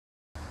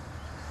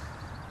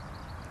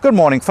Good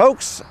morning,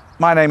 folks.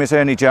 My name is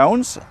Ernie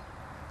Jones,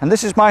 and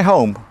this is my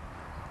home,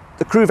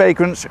 the Crewe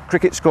Vagrants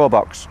cricket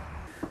scorebox.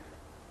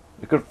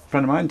 A good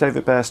friend of mine,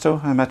 David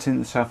Bairstow, I met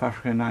in South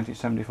Africa in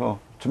 1974.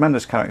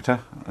 Tremendous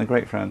character, a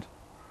great friend.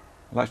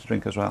 He likes to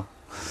drink as well.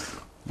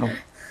 Oh.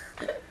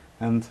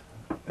 And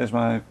there's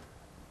my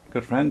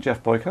good friend,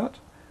 Jeff Boycott,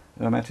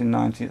 who I met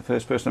the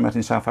first person I met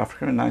in South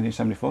Africa in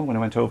 1974 when I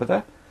went over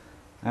there.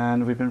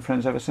 And we've been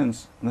friends ever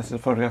since. And this is a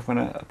photograph when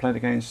I played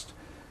against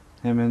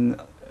him in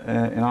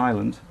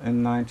Ireland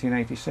in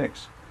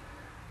 1986.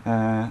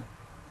 I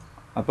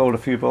bowled a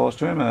few balls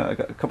to him, I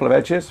got a couple of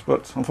edges,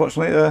 but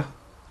unfortunately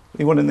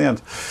he won in the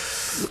end.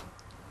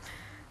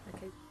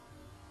 Okay.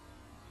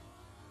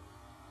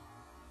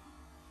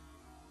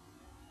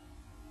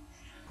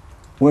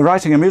 We're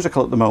writing a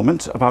musical at the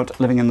moment about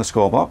living in the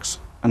scorebox,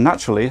 and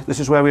naturally this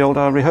is where we hold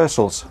our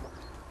rehearsals.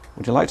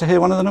 Would you like to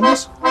hear one of the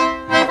numbers?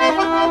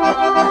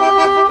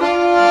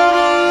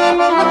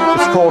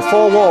 It's called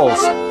Four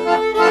Walls,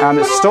 and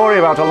it's a story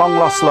about a long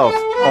lost love,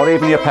 or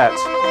even your pet.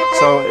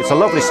 So it's a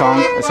lovely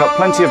song, it's got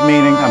plenty of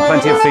meaning and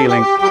plenty of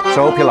feeling, so I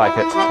hope you like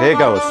it. Here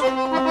goes.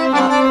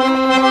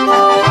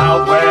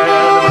 Out where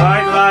the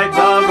bright lights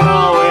are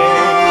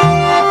glowing,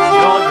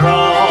 you're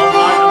drawn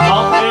like a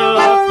moth to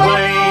the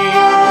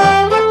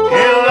flame.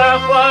 You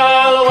laugh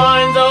while the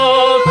wine's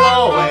all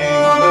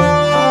flowing,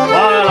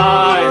 while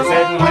I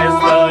sit and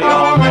whisper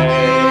your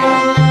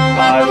name.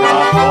 I've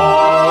got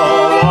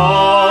four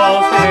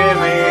walls to hear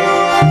me,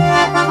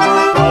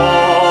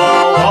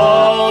 four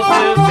walls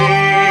to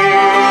see.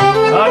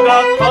 I've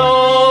got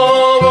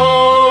four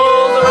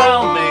walls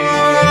around me,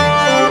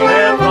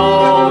 they're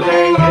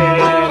closing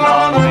in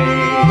on me.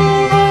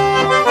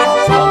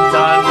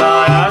 Sometimes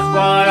I ask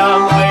why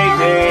I'm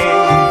waiting,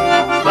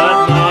 but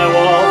my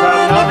walls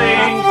have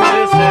nothing to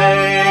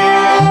say.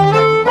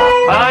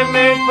 I'm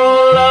made for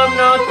love,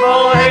 not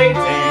for hating.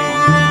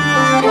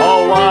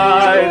 Oh,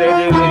 why did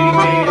you leave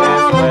me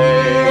this way?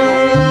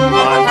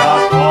 I've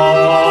got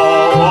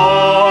four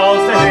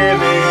walls to hear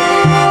me,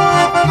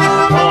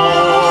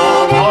 four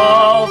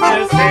walls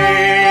to see.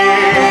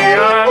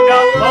 I've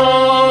got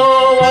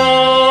four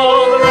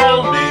walls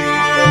around me,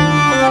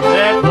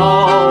 they're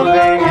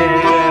closing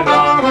in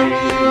on me.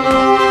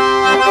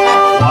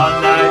 One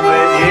night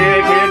with you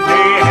could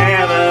be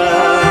heaven,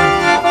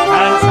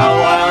 and so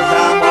whilst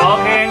I'm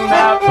walking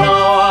that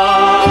floor,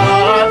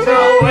 so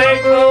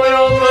wait for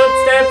your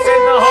footsteps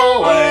in the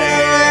hallway,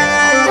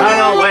 and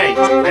I'll wait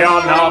for your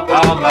knock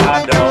on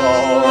my door.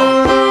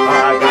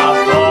 I got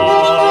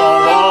four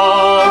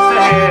walls to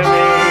hear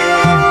me,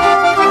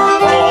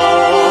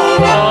 four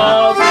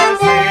walls to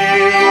see.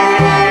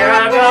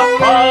 I got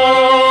four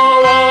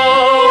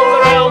walls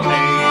around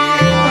me,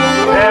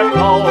 they're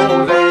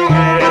closing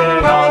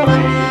in on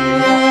me.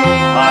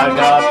 I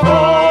got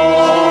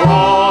four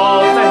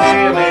walls to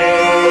hear me,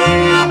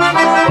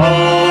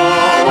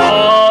 four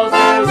walls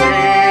to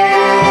see.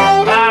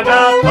 I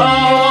got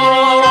four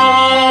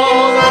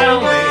walls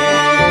around me,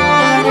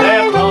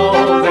 they're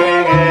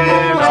closing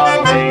in on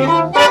me.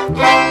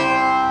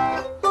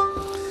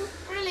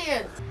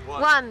 Brilliant.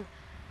 1,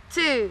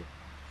 2,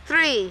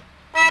 3.